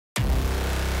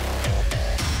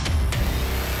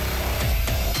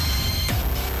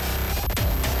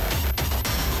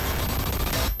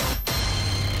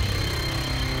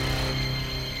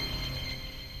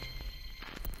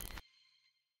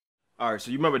All right,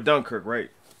 so you remember Dunkirk, right?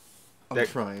 I'm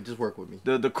trying. Just work with me.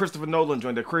 The Christopher Nolan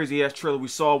joint, the crazy ass trailer we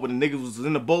saw when the niggas was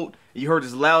in the boat. You heard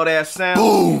this loud ass sound.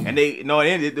 Boom. And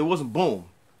it wasn't boom.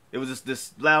 It was just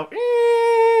this loud.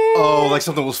 Oh, like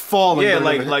something was falling. Yeah,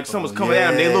 like something was coming at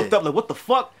them. They looked up like, what the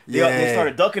fuck? They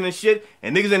started ducking and shit.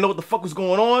 And niggas didn't know what the fuck was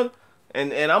going on.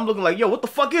 And I'm looking like, yo, what the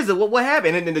fuck is it? What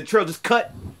happened? And then the trailer just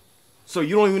cut. So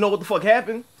you don't even know what the fuck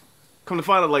happened. Come to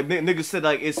find out, like niggas said,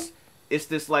 like it's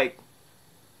this like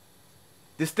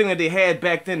this thing that they had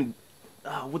back then.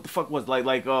 What the fuck was it?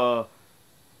 like a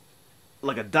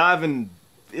diving,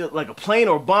 like a plane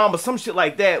or a bomb or some shit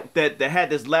like that had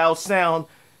this loud sound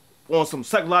on some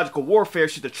psychological warfare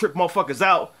shit to trip motherfuckers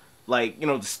out, like, you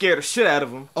know, to scare the shit out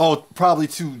of them. Oh, probably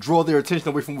to draw their attention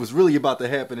away from what's really about to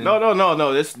happen.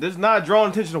 No. This not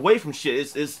drawing attention away from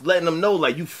shit. It's letting them know,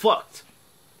 like, you fucked.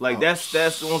 Like, that's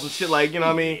on some shit, like, you know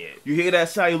what I mean? You hear that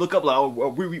sound, you look up, like, oh,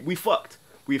 we fucked.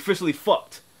 We officially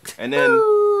fucked. And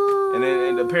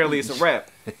then apparently it's a wrap.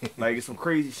 Like, it's some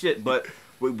crazy shit. But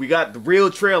we got the real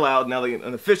trail out now, like,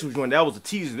 an official joint. That was a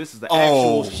teaser. This is the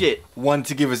actual shit. One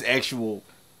to give us actual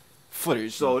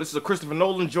footage. So this is a Christopher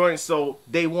Nolan joint. So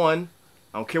day one,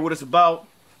 I don't care what it's about.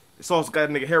 It's also got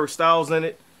a nigga Harry Styles in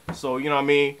it. So, you know what I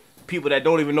mean? People that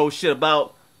don't even know shit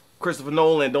about Christopher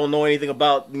Nolan, don't know anything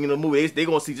about, you know, the movie, they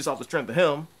gonna see just off the strength of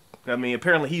him. I mean,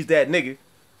 apparently he's that nigga.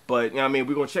 But, you know what I mean,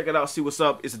 we're gonna check it out, see what's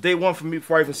up. It's a day one for me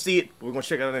before I even see it, but we're gonna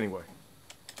check it out anyway.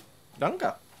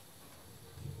 Dunkirk.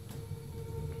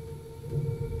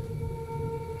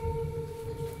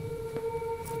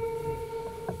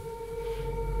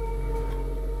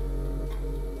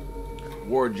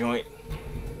 War joint.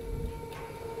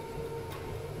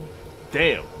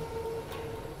 Damn.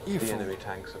 The enemy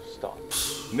tanks have stopped.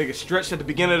 Nigga stretched at the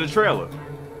beginning of the trailer.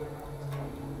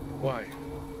 Why?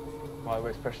 Why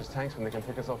waste precious tanks when they can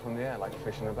pick us off from the air like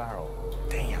fish in a barrel?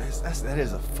 Damn, that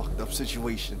is a fucked up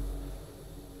situation.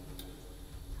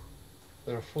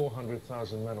 There are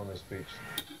 400,000 men on this beach.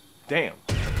 Damn.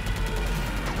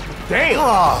 Damn!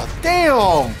 Ah,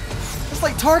 damn! It's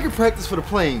like target practice for the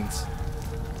planes.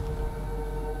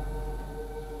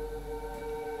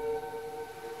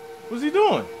 What's he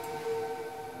doing?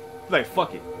 He's like,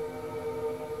 fuck it.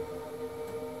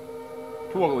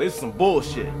 Come on, this is some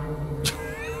bullshit.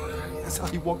 That's how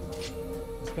he walked.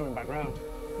 It's coming back round.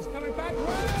 It's coming back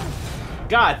round!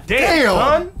 God damn,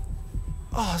 son!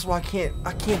 Oh, that's why I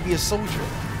can't be a soldier.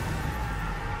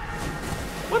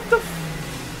 What the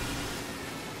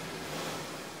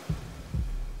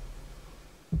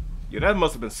Yo, that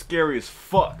must have been scary as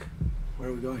fuck. Where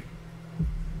are we going?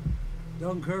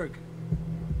 Dunkirk.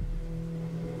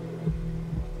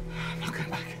 I'm not going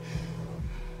back.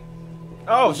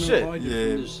 Oh, There's shit. No hide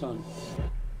from the sun.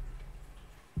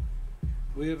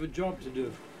 We have a job to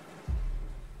do.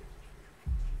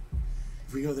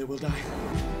 If we go there, we'll die.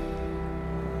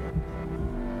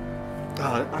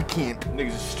 I can't.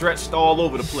 Niggas is stretched all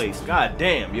over the place. God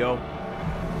damn, yo.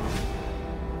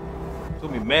 There's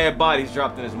gonna be mad bodies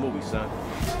dropped in this movie, son.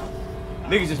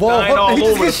 Niggas just dying all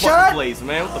over the fucking place,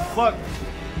 man. What the fuck?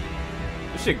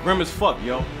 This shit grim as fuck,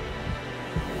 yo.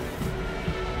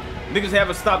 Niggas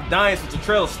haven't stopped dying since the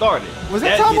trailer started. Was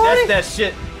that Tom Hardy? That's that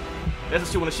shit. That's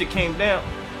the shit when the shit came down.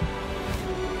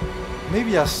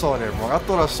 Maybe I saw that wrong. I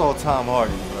thought I saw Tom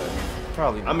Hardy, but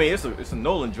probably not. I mean, it's a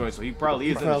Nolan joint, so he probably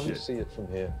is in the shit. See it from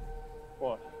here.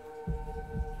 What?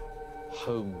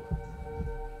 Home.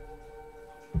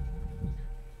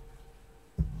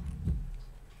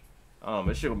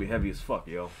 This shit gonna be heavy as fuck,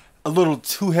 yo. A little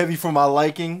too heavy for my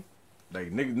liking.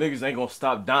 Like, niggas ain't gonna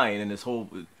stop dying in this whole...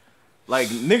 Like,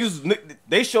 niggas,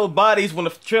 they showed bodies when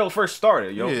the trailer first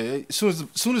started, yo. Yeah, as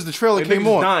soon as the trailer came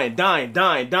on. Dying.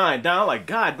 Like,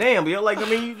 god damn, yo. Like, I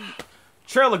mean,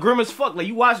 trailer grim as fuck. Like,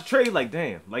 you watch the trailer, like,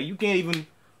 damn. Like, you can't even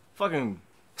fucking...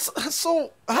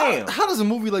 So how does a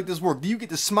movie like this work? Do you get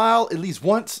to smile at least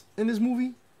once in this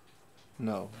movie?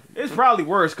 No. It's probably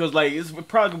worse, because, like, it's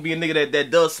probably gonna be a nigga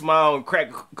that does smile and crack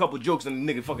a couple jokes and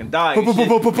the nigga fucking die and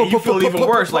shit. And you feel even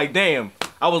worse, like, damn.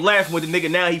 I was laughing with the nigga,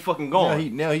 now he fucking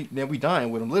gone. Now we dying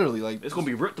with him, literally. Like, it's gonna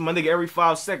be ripped to my nigga every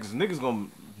 5 seconds. Niggas gonna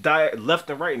die left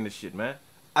and right in this shit, man.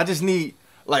 I just need,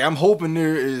 like, I'm hoping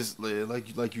there is,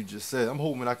 like you just said, I'm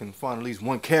hoping I can find at least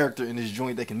one character in this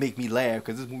joint that can make me laugh,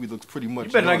 because this movie looks pretty much...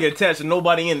 You better not get attached to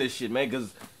nobody in this shit, man,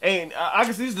 because I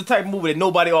can see this is the type of movie that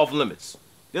nobody off limits.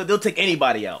 They'll take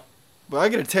anybody out. But I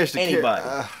get attached to anybody.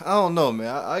 I don't know, man.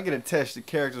 I get attached to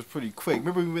characters pretty quick.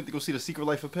 Remember we went to go see The Secret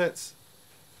Life of Pets?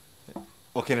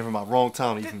 Okay, never mind. Wrong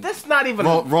timing. That's not even...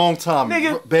 Wrong timing.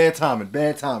 Nigga. Bad timing.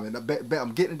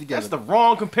 I'm getting it together. That's the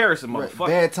wrong comparison, motherfucker.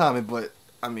 Bad timing, but,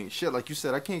 I mean, shit, like you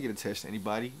said, I can't get attached to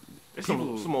anybody. It's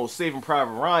some old Saving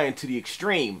Private Ryan to the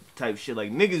extreme type shit.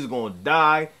 Like, niggas is gonna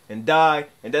die, and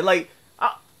then, like,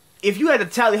 if you had to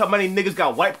tally how many niggas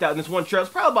got wiped out in this one trail,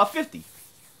 it's probably about 50.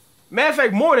 Matter of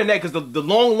fact, more than that, because the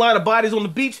long line of bodies on the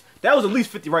beach, that was at least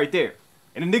 50 right there.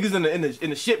 And the niggas in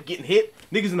the ship getting hit,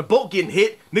 niggas in the boat getting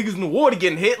hit, niggas in the water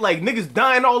getting hit, like, niggas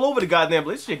dying all over the goddamn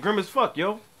place. This shit grim as fuck,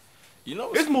 yo. You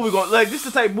know, this movie this is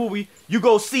the type of movie, you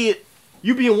go see it,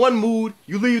 you be in one mood,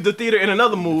 you leave the theater in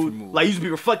another mood. Like, you just be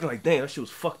reflecting like, damn, that shit was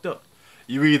fucked up.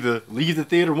 You either leave the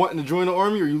theater wanting to join the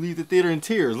army, or you leave the theater in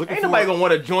tears. Ain't nobody gonna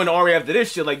want to join the army after this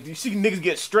shit. Like, you see niggas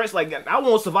get stressed. Like, I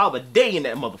won't survive a day in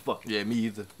that motherfucker. Yeah, me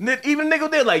either. Even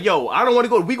nigga there, like, yo, I don't want to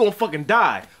go. We gonna fucking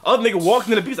die. Other nigga walks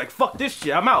into the beach like, fuck this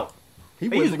shit. I'm out. He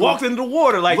just walked into the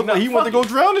water like, nah, he wanted to go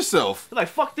drown himself. Like,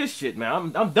 fuck this shit,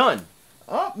 man. I'm done.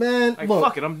 Oh man, like, look.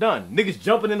 Fuck it, I'm done. Niggas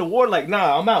jumping in the water like,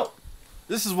 nah, I'm out.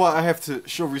 This is why I have to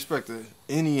show respect to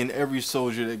any and every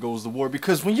soldier that goes to war,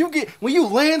 because when you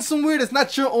land somewhere that's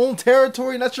not your own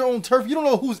territory, not your own turf, you don't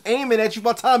know who's aiming at you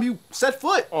by the time you set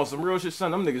foot. On some real shit,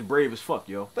 son, them niggas brave as fuck,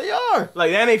 yo. They are.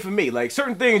 Like, that ain't for me. Like,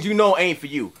 certain things you know ain't for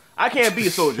you. I can't be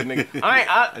a soldier, nigga.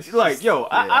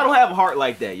 I don't have a heart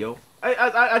like that, yo.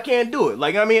 I can't do it.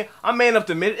 Like, I mean, I'm man enough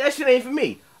to admit it. That shit ain't for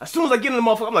me. As soon as I get in the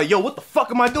motherfucker, I'm like, yo, what the fuck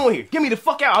am I doing here? Get me the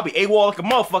fuck out. I'll be AWOL like a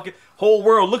motherfucker. Whole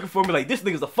world looking for me like, this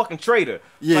nigga's a fucking traitor.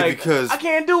 Yeah, like, because I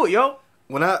can't do it, yo.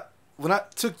 When I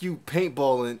took you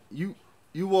paintballing, you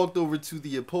walked over to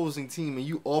the opposing team and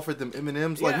you offered them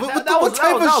M&Ms. Like, what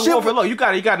type of shit? Look, you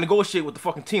gotta negotiate with the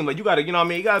fucking team. Like, you gotta, you know what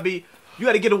I mean? You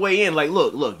gotta get a way in. Like,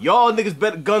 look, y'all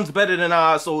niggas guns better than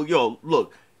ours. So, yo,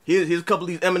 look, here's a couple of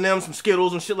these M&Ms, some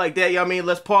Skittles and shit like that. You know what I mean?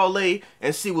 Let's parlay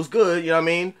and see what's good. You know what I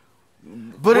mean?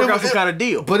 But work out some kind of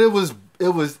deal. But it was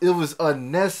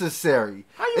unnecessary.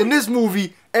 In this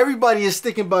movie, everybody is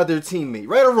sticking by their teammate,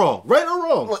 right or wrong.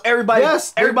 Look, everybody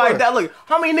died. Look,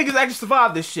 how many niggas actually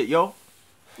survived this shit, yo?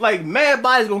 Like, mad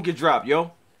bodies gonna get dropped,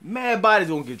 yo. Mad bodies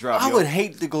gonna get dropped. I would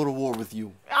hate to go to war with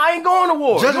you. I ain't going to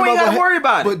war. You ain't gotta worry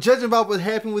about it. But judging about what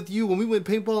happened with you when we went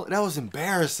paintball, that was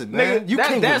embarrassing, man. You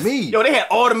came with me. Yo, they had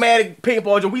automatic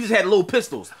paintball, and we just had little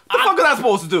pistols. What the fuck was I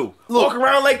supposed to do? Walk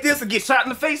around like this and get shot in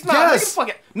the face? Nah, yes. Nigga, fuck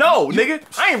it. No, nigga.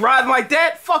 I ain't riding like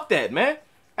that. Fuck that, man.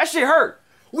 That shit hurt.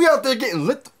 We out there getting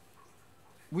lit.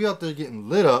 We out there getting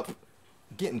lit up,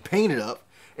 getting painted up,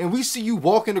 and we see you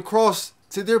walking across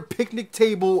to their picnic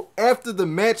table after the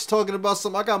match talking about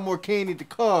something. I got more candy in the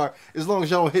car as long as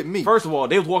y'all don't hit me. First of all,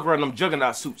 they was walking around in them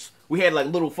juggernaut suits. We had like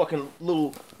little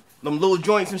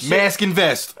joints and shit. Mask and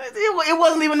vest. It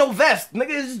wasn't even no vest.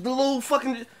 Nigga, it's just the little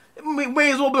fucking... We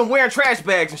may as well been wearing trash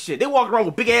bags and shit. They walk around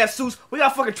with big ass suits. We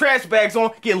got fucking trash bags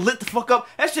on, getting lit the fuck up.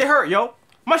 That shit hurt, yo.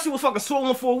 My shit was fucking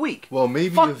swollen for a week. Well,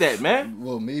 maybe fuck that, man.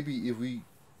 Well, maybe if we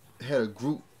had a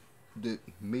group that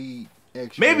made...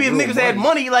 Maybe if niggas had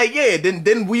money, like, yeah,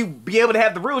 then we be able to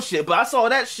have the real shit. But I saw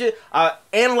that shit, I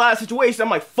analyzed the situation, I'm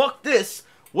like, fuck this.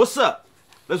 What's up?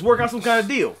 Let's work out some kind of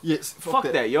deal. Yes, fuck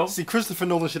that, yo. See, Christopher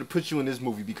Nolan should have put you in this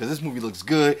movie because this movie looks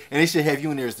good, and they should have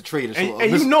you in there as the traitor. So,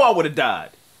 and you know I would have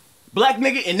died. Black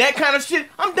nigga in that kind of shit,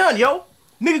 I'm done, yo.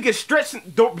 Nigga get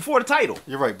stretched before the title.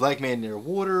 You're right. Black man near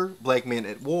water, black man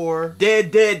at war.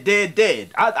 Dead.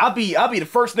 I'll be the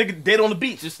first nigga dead on the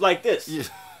beach, just like this. Yeah.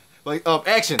 Like,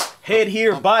 action. Head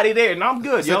here, body there, and I'm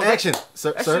good, yo. Action.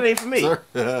 That shit ain't for me.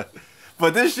 Sir.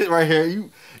 But this shit right here, you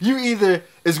either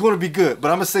it's going to be good, but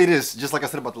I'm going to say this, just like I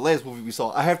said about the last movie we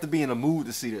saw, I have to be in a mood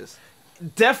to see this.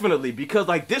 Definitely, because,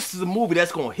 like, this is a movie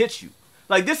that's going to hit you.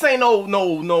 Like, this ain't ain't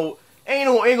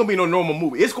going to be no normal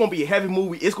movie. It's going to be a heavy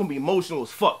movie. It's going to be emotional as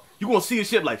fuck. You going to see this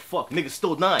shit like, fuck, niggas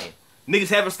still dying. Niggas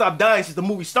haven't stopped dying since the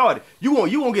movie started. You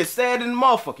gonna get sad in the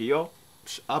motherfucker, yo.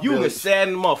 You get sad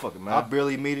in the motherfucker, man. I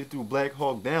barely made it through Black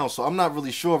Hawk Down, so I'm not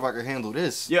really sure if I can handle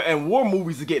this. Yeah, and war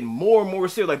movies are getting more and more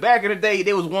serious. Like, back in the day,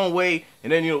 they was one way,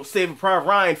 and then, you know, Saving Private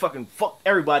Ryan fucking fucked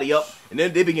everybody up, and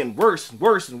then they be getting worse and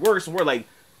worse and worse, and we're like,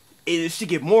 it should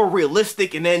get more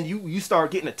realistic, and then you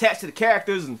start getting attached to the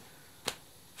characters, and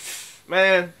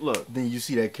man, look. Then you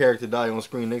see that character die on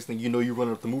screen. Next thing you know, you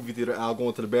running up the movie theater aisle,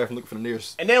 going to the bathroom looking for the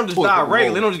nearest. And they don't just die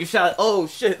regular. They don't just get shot. Oh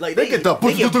shit! Like they get blown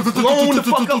the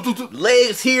fuck up.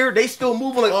 Legs here, they still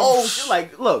moving. Like oh shit!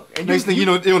 Like look. And next thing you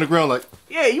know, they on the ground. Like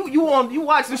yeah, you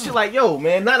watching shit. Like yo,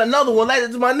 man, not another one. Like this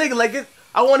is my nigga. Like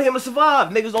I want him to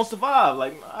survive. Niggas don't survive.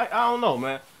 Like I don't know,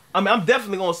 man. I mean, I'm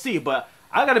definitely gonna see it, but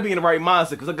I gotta be in the right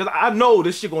mindset because I know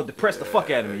this shit gonna depress the fuck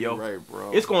out of me, yo. Right,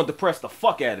 bro. It's gonna depress the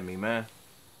fuck out of me, man.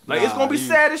 Like, it's gonna be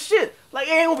sad as shit. Like,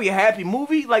 it ain't gonna be a happy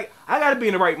movie. Like, I gotta be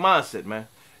in the right mindset, man.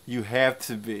 You have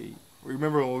to be.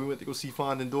 Remember when we went to go see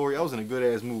Finding Dory? I was in a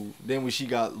good-ass mood. Then when she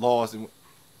got lost and...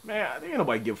 Man, ain't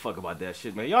nobody give a fuck about that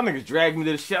shit, man. Y'all niggas dragged me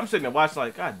to the shit. I'm sitting there watching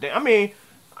like, god damn. I mean,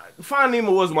 Finding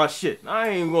Nemo was my shit. I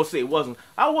ain't even gonna say it wasn't.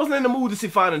 I wasn't in the mood to see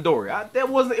Finding Dory. It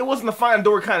wasn't a Finding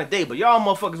Dory kind of day, but y'all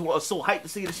motherfuckers were so hyped to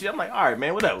see the shit. I'm like, all right,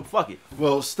 man, whatever, fuck it.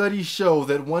 Well, studies show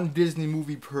that one Disney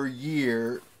movie per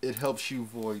year, it helps you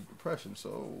avoid depression,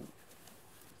 so...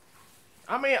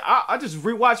 I mean, I just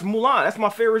rewatched Mulan. That's my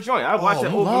favorite joint. I watched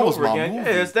that over and over again. Movie.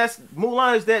 Yeah,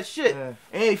 Mulan is that shit. Yeah.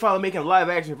 And he finally making a live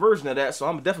action version of that, so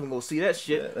I'm definitely gonna see that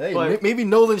shit. Yeah, hey, maybe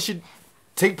Nolan should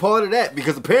take part of that,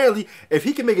 because apparently, if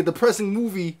he can make a depressing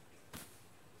movie,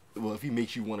 well, if he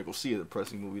makes you want to go see a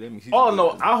depressing movie, that means he's... Oh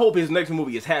no, I hope his next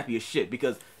movie is happy as shit,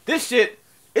 because this shit,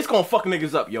 it's gonna fuck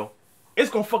niggas up, yo. It's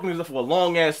gonna fuck niggas up for a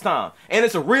long ass time, and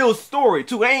it's a real story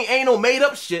too. Ain't no made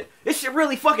up shit. This shit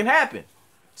really fucking happened.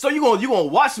 So you gonna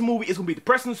watch the movie, it's gonna be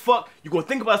depressing as fuck. You gonna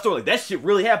think about the story like that shit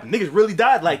really happened. Niggas really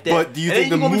died like that. But do you think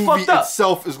the movie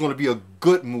itself is gonna be a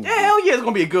good movie? Yeah, hell yeah, it's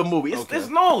gonna be a good movie. It's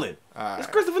Nolan. Right. It's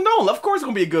Christopher Nolan. Of course it's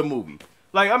gonna be a good movie.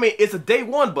 Like, I mean, it's a day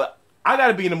one, but I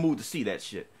gotta be in the mood to see that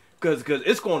shit. Cause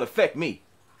it's gonna affect me.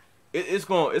 It's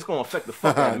gonna affect the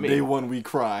fuck out of me. Day one we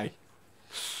cry.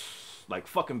 Like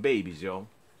fucking babies, yo.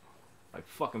 Like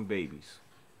fucking babies.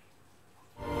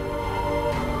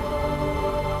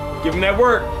 Give him that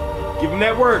work. Give him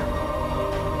that work.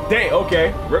 Dang,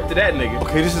 okay. Rip to that nigga.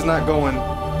 Okay, this is not going.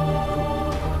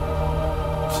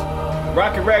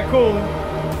 Rocket Raccoon.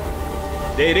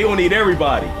 They gonna need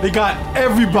everybody. They got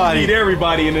everybody. They need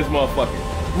everybody in this motherfucker.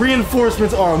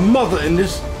 Reinforcements are a mother in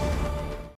this